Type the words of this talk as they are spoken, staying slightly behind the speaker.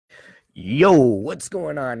Yo, what's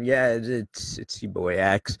going on? Yeah, it's your boy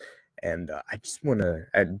Axe, and I just wanna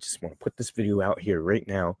put this video out here right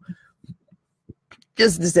now,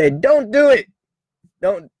 just to say, don't do it.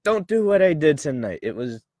 Don't do what I did tonight. It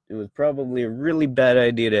was probably a really bad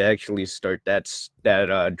idea to actually start that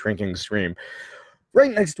drinking stream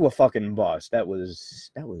right next to a fucking boss. That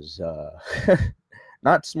was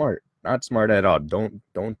not smart, not smart at all. Don't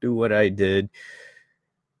do what I did,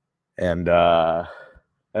 and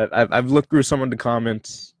I've looked through some of the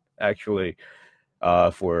comments actually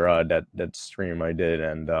for that stream I did,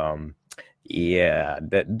 and yeah,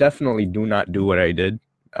 that definitely do not do what I did.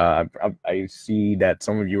 I see that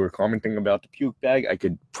some of you were commenting about the puke bag.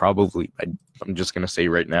 I'm just gonna say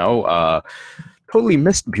right now, totally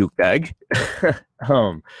missed the puke bag.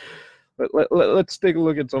 um, let's take a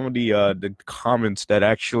look at some of the comments that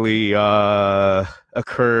actually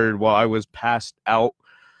occurred while I was passed out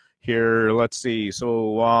here. Let's see.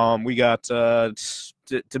 So we got to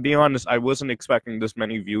be honest, I wasn't expecting this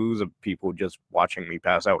many views of people just watching me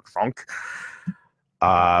pass out drunk.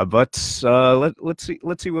 But let's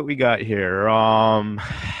see what we got here.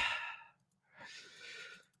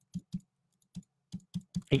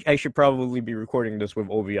 I should probably be recording this with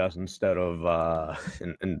OBS instead of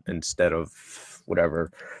instead of whatever,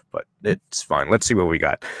 but it's fine. Let's see what we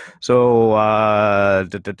got. So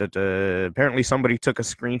apparently somebody took a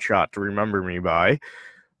screenshot to remember me by.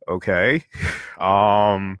 Okay.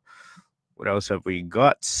 What else have we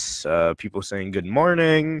got? People saying good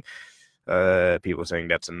morning. People saying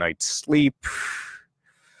that's a night's sleep.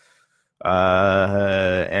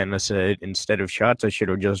 And I said instead of shots, I should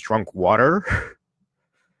have just drunk water.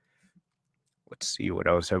 Let's see, what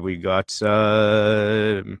else have we got?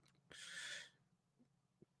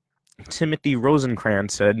 Timothy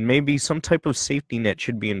Rosenkrantz said maybe some type of safety net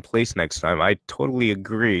should be in place next time. I totally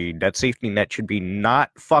agree. That safety net should be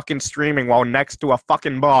not fucking streaming while next to a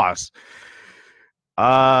fucking boss.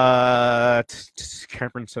 Cameron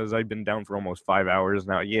says I've been down for almost 5 hours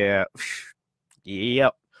now. Yeah.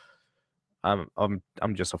 Yep. I'm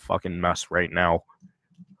just a fucking mess right now.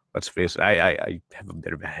 Let's face it, I have a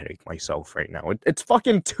bit of a headache myself right now. It's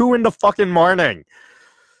fucking 2 in the fucking morning.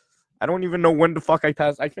 I don't even know when the fuck I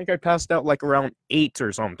passed. I think I passed out like around 8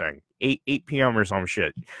 or something. 8 p.m. or some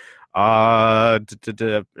shit.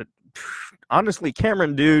 Honestly,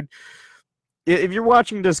 Cameron, dude, if you're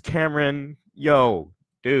watching this, Cameron, yo,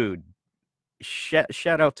 dude,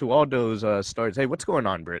 shout out to all those stars. Hey, what's going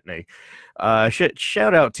on, Brittany?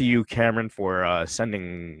 Shout out to you, Cameron, for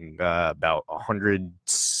sending about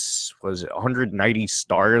 190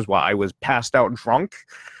 stars while I was passed out drunk.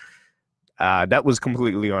 That was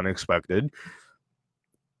completely unexpected.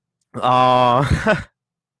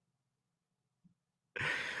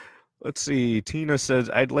 Let's see. Tina says,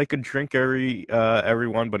 I'd like a drink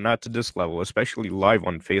everyone, but not to this level, especially live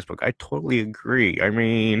on Facebook. I totally agree. I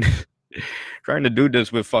mean, trying to do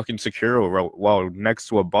this with fucking Sekiro while next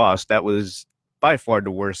to a boss, that was by far the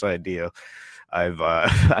worst idea I've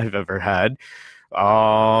ever had.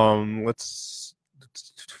 I'm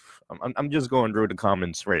just going through the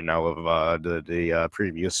comments right now of the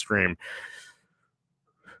previous stream,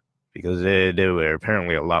 because there were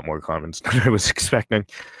apparently a lot more comments than I was expecting.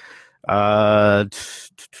 Cameron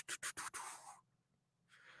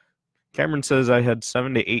says I had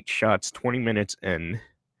 7 to 8 shots 20 minutes in.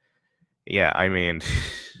 Yeah, I mean,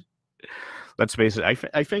 let's face it.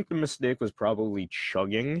 I think the mistake was probably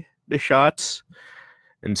chugging the shots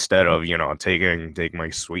instead of, taking my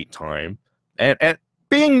sweet time. And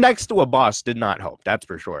being next to a boss did not help, that's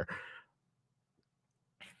for sure.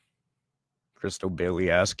 Crystal Bailey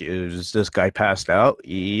asks, is this guy passed out?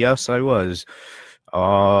 Yes, I was.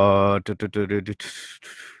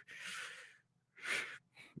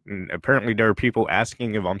 Apparently there are people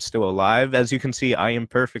asking if I'm still alive. As you can see, I am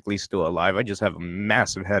perfectly still alive. I just have a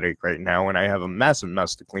massive headache right now, and I have a massive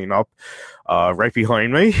mess to clean up right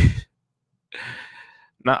behind me.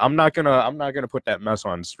 I'm not gonna put that mess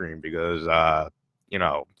on stream because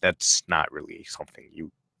that's not really something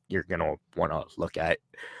you're gonna want to look at.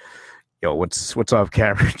 Yo, what's up,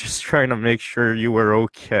 Cameron? Just trying to make sure you were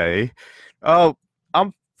okay. Oh,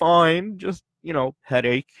 I'm fine. Just,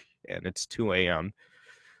 headache, and it's 2 a.m.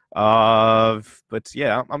 But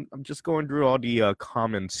yeah, I'm just going through all the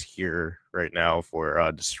comments here right now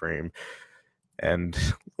for the stream, and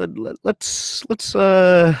let's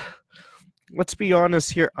be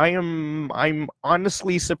honest here. I'm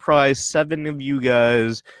honestly surprised 7 of you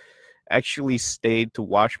guys actually stayed to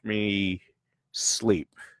watch me sleep.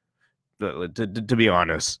 To be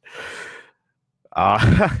honest.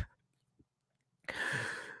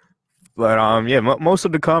 But yeah, most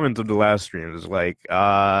of the comments of the last stream is like,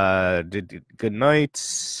 good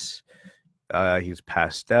night. He's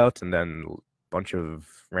passed out, and then a bunch of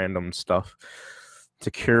random stuff.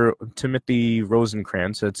 Timothy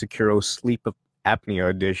Rosenkrantz said Sekiro sleep apnea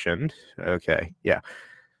edition. Okay, yeah.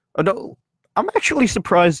 Although I'm actually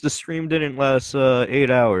surprised the stream didn't last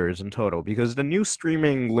 8 hours in total, because the new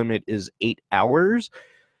streaming limit is 8 hours.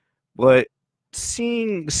 But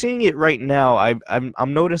seeing it right now,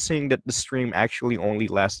 I'm noticing that the stream actually only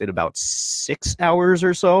lasted about 6 hours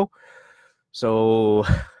or so. So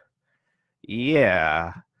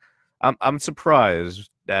yeah, I'm surprised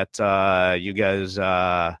that you guys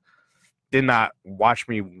did not watch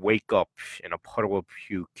me wake up in a puddle of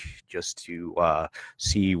puke just to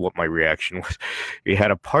see what my reaction was. We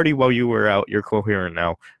had a party while you were out. You're coherent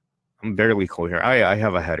now. I'm barely coherent. I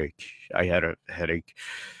have a headache. I had a headache.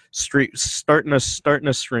 Starting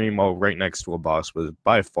a stream while right next to a boss was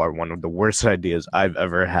by far one of the worst ideas I've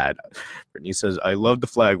ever had. Brittany says, I love the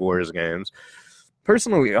Flag Wars games.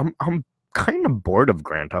 Personally, I'm kind of bored of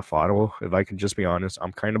Grand Theft Auto, if I could just be honest.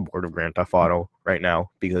 I'm kind of bored of Grand Theft Auto right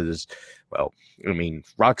now because, well, I mean,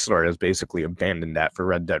 Rockstar has basically abandoned that for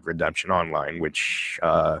Red Dead Redemption Online, which,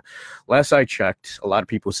 last I checked, a lot of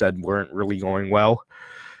people said weren't really going well.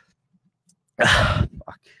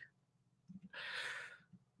 Fuck.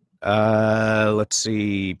 Let's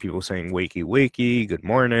see. People saying wakey wakey, good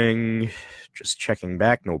morning. Just checking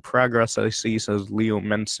back, no progress I see, says Leo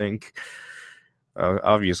Mensink.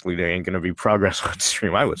 Obviously there ain't gonna be progress on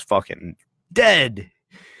stream. I was fucking dead.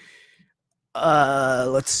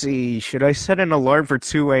 Let's see. Should I set an alarm for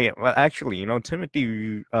 2 a.m.? Well, actually, you know,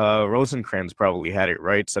 Timothy Rosenkrantz probably had it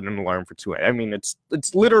right. Set an alarm for 2 a.m. I mean, it's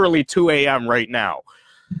literally 2 a.m. right now.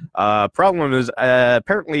 Problem is,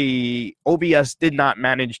 apparently OBS did not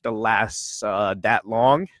manage to last that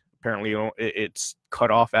long. Apparently, it's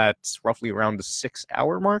cut off at roughly around the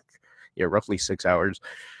 6-hour mark. Yeah, roughly 6 hours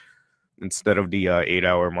instead of the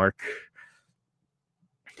 8-hour mark.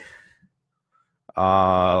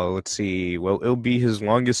 Let's see. Well, it'll be his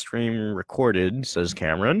longest stream recorded, says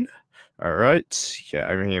Cameron. All right. Yeah,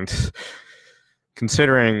 I mean,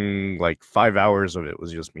 considering like 5 hours of it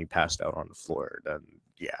was just me passed out on the floor, then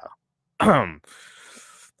yeah. I'm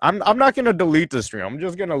not gonna delete the stream. I'm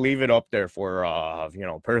just gonna leave it up there for you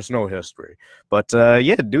know, personal history. But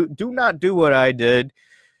yeah, do not do what I did,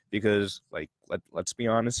 because like let's be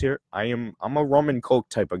honest here. I'm a rum and coke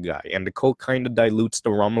type of guy, and the coke kind of dilutes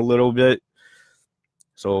the rum a little bit.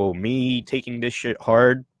 So me taking this shit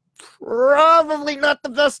hard, probably not the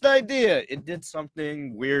best idea. It did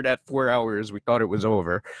something weird at 4 hours. We thought it was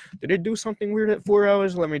over. Did it do something weird at 4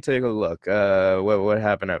 hours? Let me take a look. What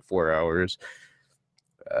happened at 4 hours?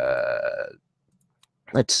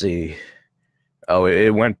 Let's see. Oh,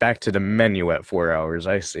 it went back to the menu at 4 hours.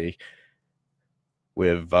 I see.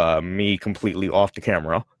 With me completely off the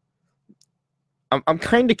camera. I'm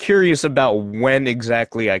kind of curious about when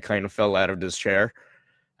exactly I kind of fell out of this chair.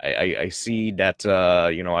 I see that,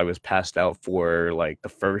 you know, I was passed out for, like, the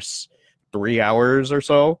first 3 hours or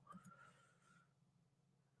so.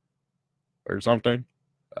 Or something.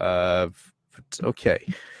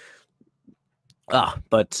 Okay.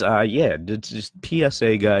 But, yeah, it's just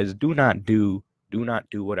PSA, guys. Do not do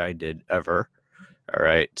what I did, ever. All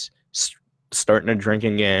right? Starting a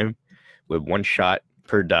drinking game with 1 shot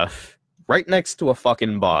per death right next to a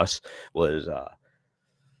fucking boss was,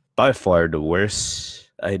 by far the worst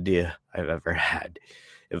idea I've ever had.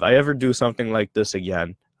 If I ever do something like this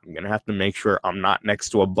again, I'm gonna have to make sure I'm not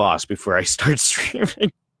next to a boss before I start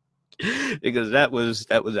streaming, because that was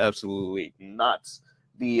absolutely nuts.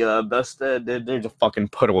 The best, there's a fucking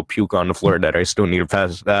puddle of puke on the floor that I still need to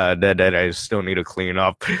pass, that I still need to clean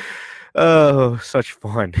up. Oh, such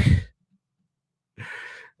fun.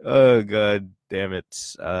 Oh god damn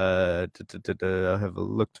it. I'll have a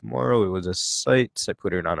look tomorrow. It was a site. I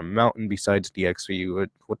put it on a mountain besides the XV.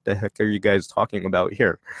 What the heck are you guys talking about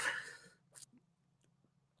here?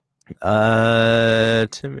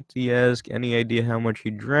 Timothy asked, any idea how much he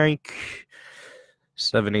drank?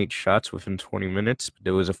 7-8 shots within 20 minutes. But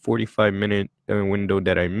there was a 45-minute window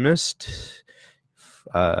that I missed.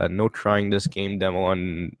 No trying this game demo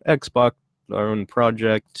on Xbox, our own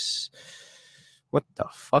project. What the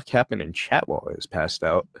fuck happened in chat while I was passed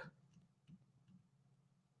out?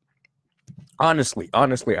 Honestly,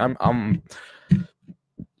 I'm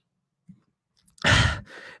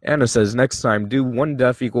Anna says, next time, do 1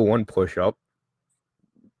 death equal 1 push-up.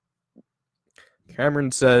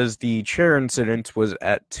 Cameron says, the chair incident was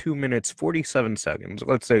at 2 minutes, 47 seconds.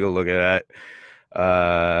 Let's take a look at that.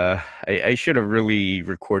 I should have really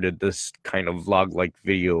recorded this kind of vlog-like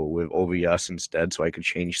video with OBS instead so I could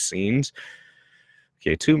change scenes.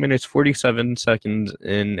 Okay, 2 minutes, 47 seconds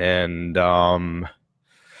in, and,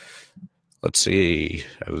 let's see.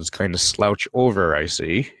 I was kind of slouch over, I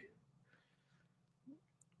see.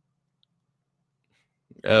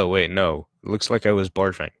 Oh, wait, no. It looks like I was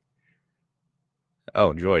barfing.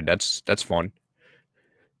 Oh, joy, that's fun.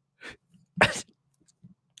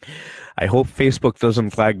 I hope Facebook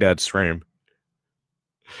doesn't flag that stream.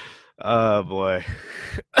 Oh, boy.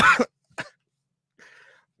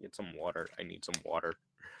 Get some water. I need some water.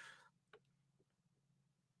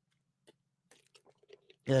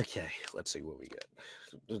 Okay, let's see what we get.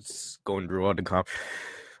 Let's go and draw the comp.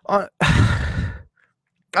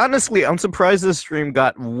 Honestly, I'm surprised this stream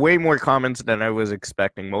got way more comments than I was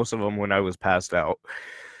expecting. Most of them when I was passed out.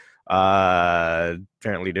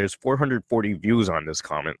 Apparently, there's 440 views on this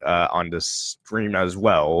on this stream as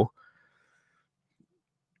well.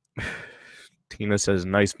 Tina says,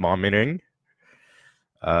 "Nice vomiting."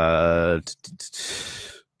 God.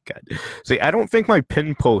 See, I don't think my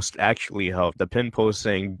pin post actually helped. The pin post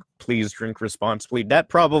saying, "Please drink responsibly."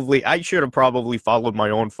 I should have probably followed my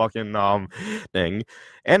own fucking thing.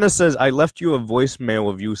 Anna says, "I left you a voicemail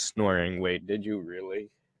of you snoring." Wait, did you really?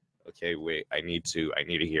 Okay, wait. I need to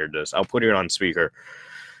hear this. I'll put it on speaker.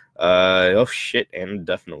 Oh shit, Anna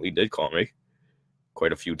definitely did call me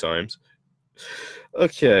quite a few times.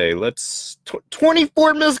 Okay, let's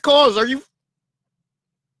 24 missed calls. Are you?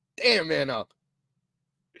 Damn, Anna.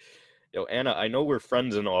 Yo, Anna, I know we're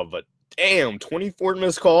friends and all, but damn, 24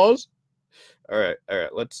 missed calls? Alright,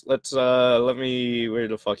 let's, let me, where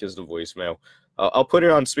the fuck is the voicemail? I'll put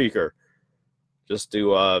it on speaker. Just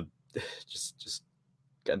to, just,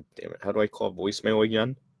 god damn it, how do I call voicemail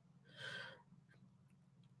again?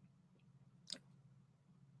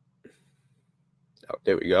 Oh,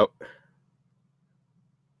 there we go.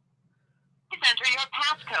 Please enter your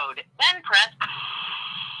passcode, then press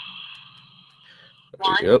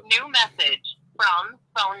 1 new message from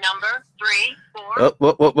phone number 34.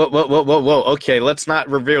 Whoa. Okay, let's not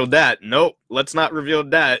reveal that. Nope, let's not reveal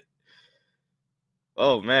that.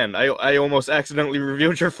 Oh man, I almost accidentally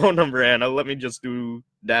revealed your phone number, Anna. Let me just do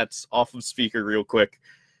that off of speaker real quick.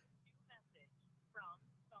 Message from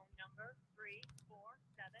phone number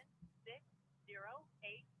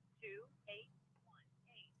 34760828818.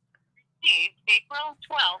 Received April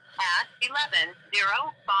 12th at 11:05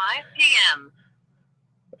 p.m.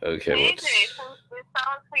 Okay, let's... Since this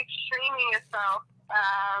sounds like streaming yourself,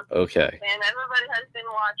 okay. And everybody has been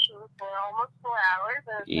watching for almost 4 hours,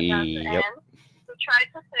 and it's about to end. We tried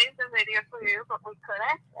to save the video for you, but we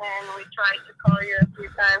couldn't, and we tried to call you a few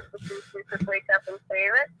times to see if you could wake up and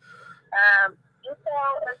save it. You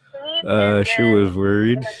fell asleep, and she was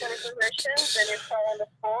worried. in a good position, then you fell on the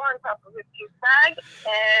floor on top of a tea bag,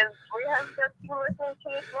 and we have just been listening to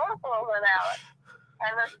you snore for over an hour. I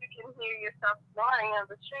don't know if you can hear yourself snoring on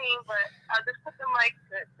the stream, but I'll just put the mic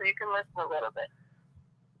to it so you can listen a little bit.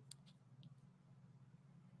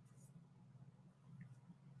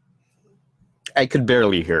 I could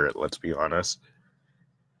barely hear it, let's be honest.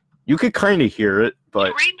 You could kind of hear it, but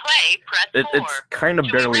to replay, press 4. It's kind of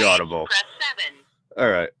barely audible. Press 7. All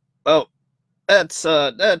right. Oh, that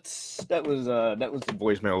was the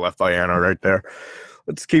voicemail left by Anna right there.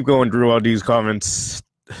 Let's keep going through all these comments.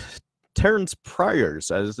 Terrence Pryor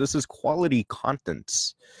says this is quality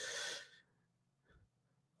content.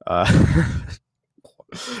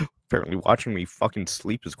 Apparently watching me fucking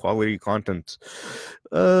sleep is quality content.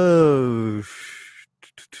 Oh.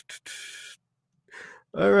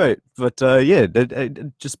 All right, but yeah,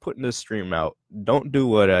 just putting this stream out. Don't do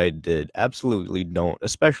what I did. Absolutely don't,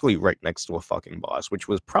 especially right next to a fucking boss, which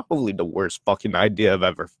was probably the worst fucking idea I've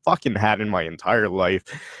ever fucking had in my entire life.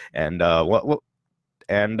 And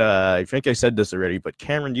I think I said this already, but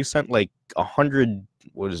Cameron, you sent like 100.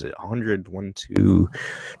 What is it? 100, 1, 2,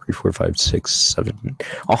 3, 4, 5, 6, 7,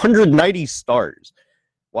 190 stars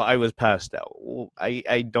while I was passed out. Well,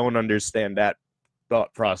 I don't understand that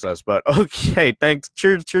thought process, but okay, thanks.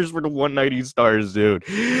 Cheers for the 190 stars, dude.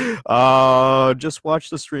 Just watch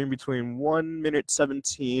the stream between 1 minute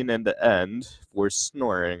 17 and the end for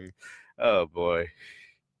snoring. Oh boy.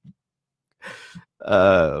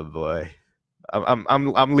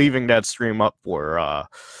 I'm leaving that stream up for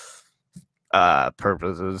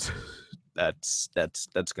purposes. That's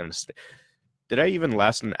gonna stay. Did I even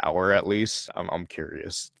last an hour at least? I'm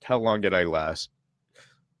curious. How long did I last?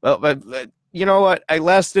 Well, but you know what? I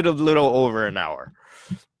lasted a little over an hour.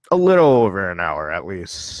 A little over an hour at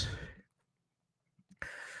least.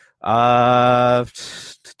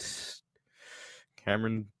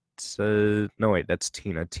 Cameron says, no, wait, that's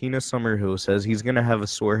Tina. Tina Summerhill says he's going to have a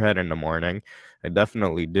sore head in the morning. I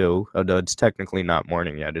definitely do, although it's technically not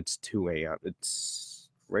morning yet. It's 2 a.m. It's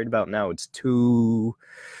right about now. It's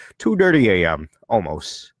 2:30 a.m.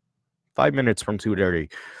 almost. 5 minutes from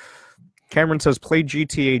 2:30. Cameron says, play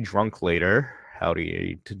GTA drunk later.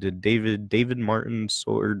 Howdy. David Martin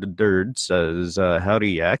Sword the Dirt says,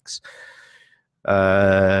 howdy, X.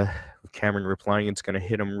 Cameron replying, it's going to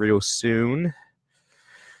hit him real soon.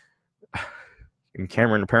 And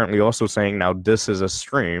Cameron apparently also saying, now this is a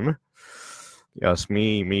stream. Yes,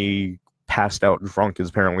 me passed out drunk is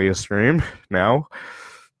apparently a stream now.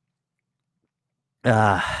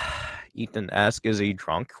 Ethan asks, is he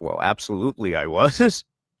drunk? Well, absolutely I was.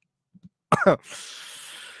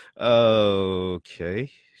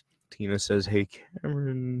 Okay. Tina says, hey,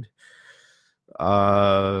 Cameron.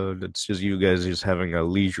 That's just you guys just having a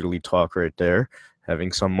leisurely talk right there.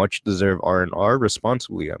 Having some much-deserved R&R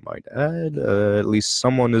responsibly, I might add. At least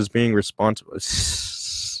someone is being responsible.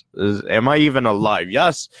 Am I even alive?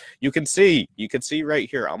 Yes, you can see. You can see right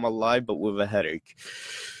here. I'm alive, but with a headache.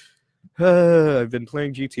 I've been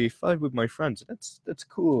playing GTA 5 with my friends. That's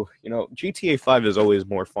cool. You know, GTA 5 is always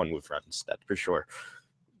more fun with friends. That's for sure.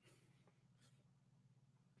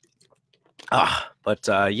 But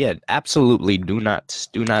yeah, absolutely do not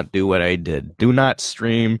do what I did. Do not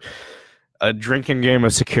stream a drinking game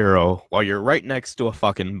of Sekiro while you're right next to a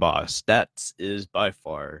fucking boss. That is by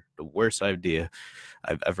far the worst idea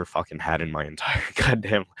I've ever fucking had in my entire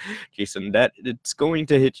goddamn Jason. That it's going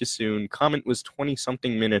to hit you soon. Comment was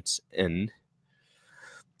 20-something minutes in.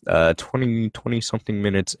 20-something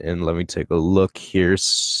minutes in. Let me take a look here.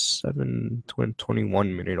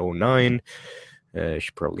 21 minute 09. I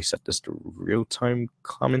should probably set this to real-time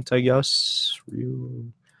comment, I guess.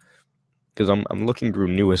 Because I'm looking through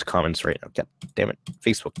newest comments right now. God damn it.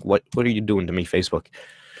 Facebook, what are you doing to me, Facebook?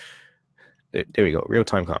 There we go.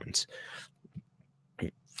 Real-time comments.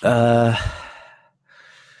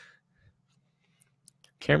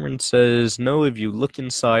 Cameron says, no, if you look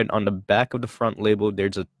inside on the back of the front label,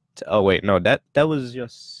 there's a... Oh, wait, no, that was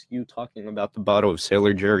just you talking about the bottle of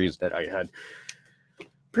Sailor Jerry's that I had.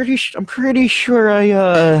 I'm pretty sure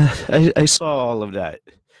I saw all of that.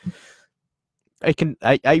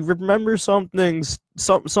 I remember some things,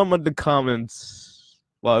 some of the comments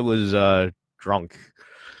while I was drunk.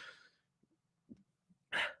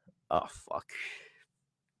 Oh fuck.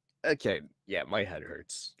 Okay, yeah, my head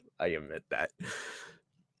hurts. I admit that.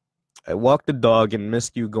 I walked the dog and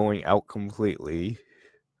missed you going out completely.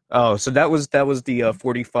 Oh, so that was the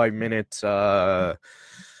 45 minute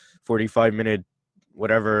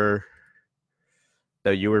whatever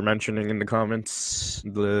that you were mentioning in the comments,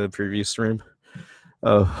 the previous stream.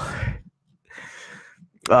 Oh,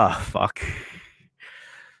 fuck.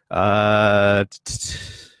 I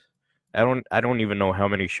don't even know how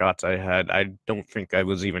many shots I had. I don't think I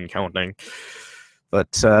was even counting.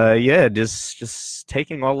 But yeah, just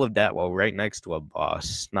taking all of that while right next to a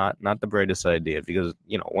boss, not the brightest idea, because,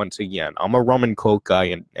 you know, once again, I'm a rum and coke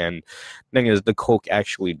guy, and the thing is, the coke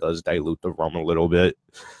actually does dilute the rum a little bit.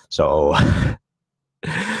 So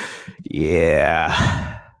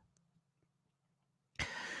yeah.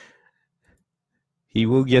 He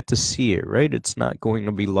will get to see it, right? It's not going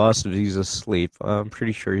to be lost if he's asleep. I'm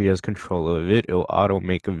pretty sure he has control of it. It'll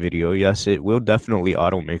auto-make a video. Yes, it will definitely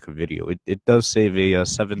auto-make a video. It does save a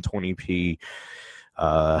 720p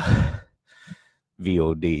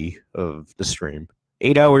VOD of the stream.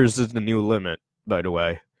 8 hours is the new limit, by the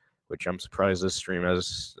way, which I'm surprised this stream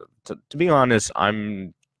has. To be honest,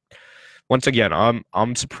 I'm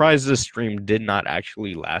surprised this stream did not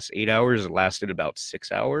actually last 8 hours. It lasted about 6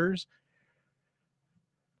 hours.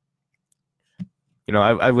 You know,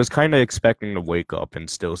 I was kind of expecting to wake up and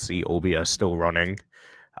still see OBS still running.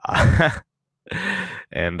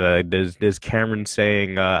 And there's Cameron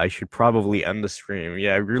saying I should probably end the stream.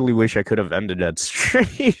 Yeah, I really wish I could have ended that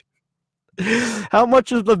stream. How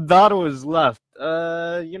much of the bottle is left?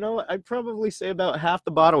 You know, I'd probably say about half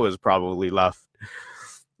the bottle is probably left.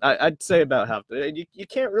 I'd say about half. You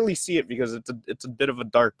can't really see it because it's a bit of a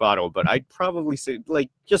dark bottle, but I'd probably say, like,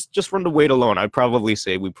 just from the weight alone, I'd probably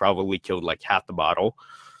say we probably killed like half the bottle,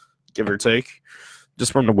 give or take,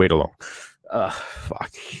 just from the weight alone.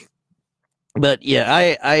 Fuck. But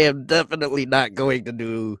yeah, I am definitely not going to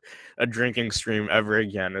do a drinking stream ever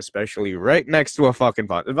again, especially right next to a fucking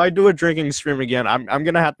boss. If I do a drinking stream again, I'm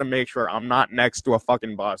gonna have to make sure I'm not next to a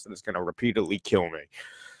fucking boss that is gonna repeatedly kill me.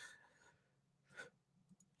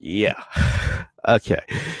 Yeah. Okay.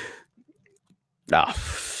 Ow.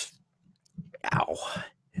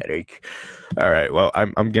 Headache. All right. Well,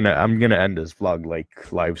 I'm gonna end this vlog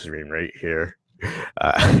like live stream right here.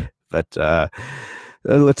 But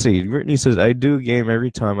let's see. Brittany says, I do game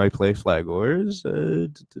every time I play Flag Wars.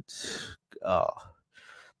 Oh,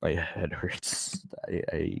 my head hurts.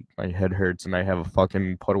 My head hurts, and I have a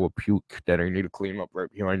fucking puddle of puke that I need to clean up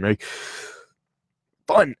right behind me.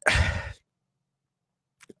 Fun.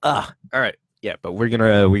 All right. Yeah, but we're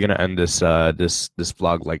gonna end this this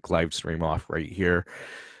vlog like live stream off right here.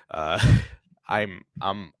 I'm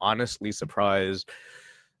honestly surprised.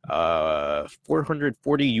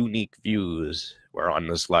 440 unique views were on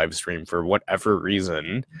this live stream for whatever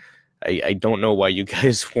reason. I don't know why you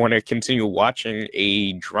guys want to continue watching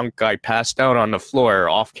a drunk guy passed out on the floor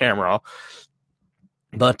off camera.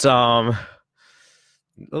 But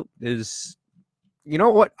is you know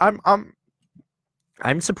what?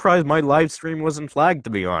 I'm surprised my live stream wasn't flagged, to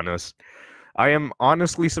be honest. I am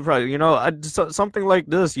honestly surprised. You know, something like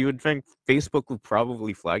this, you would think Facebook would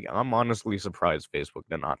probably flag it. I'm honestly surprised Facebook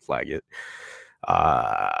did not flag it.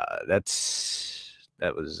 That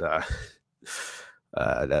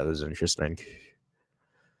was interesting.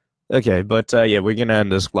 Okay, but yeah, we're gonna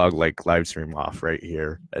end this vlog like live stream off right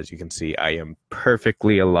here. As you can see, I am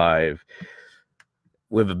perfectly alive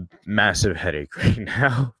with a massive headache right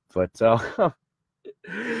now. But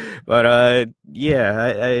yeah,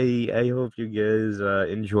 I hope you guys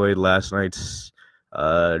enjoyed last night's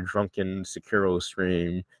drunken Sekiro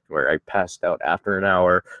stream where I passed out after an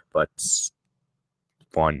hour, but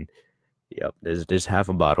fun. Yep, there's half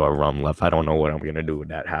a bottle of rum left. I don't know what I'm gonna do with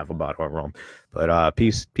that half a bottle of rum. But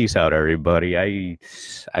peace out, everybody.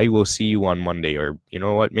 I will see you on Monday, or you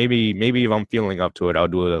know what? Maybe if I'm feeling up to it, I'll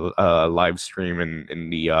do a live stream in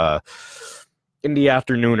the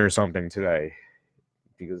afternoon or something today,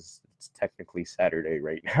 because it's technically Saturday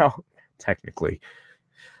right now. Technically.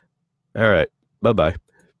 All right. Bye-bye.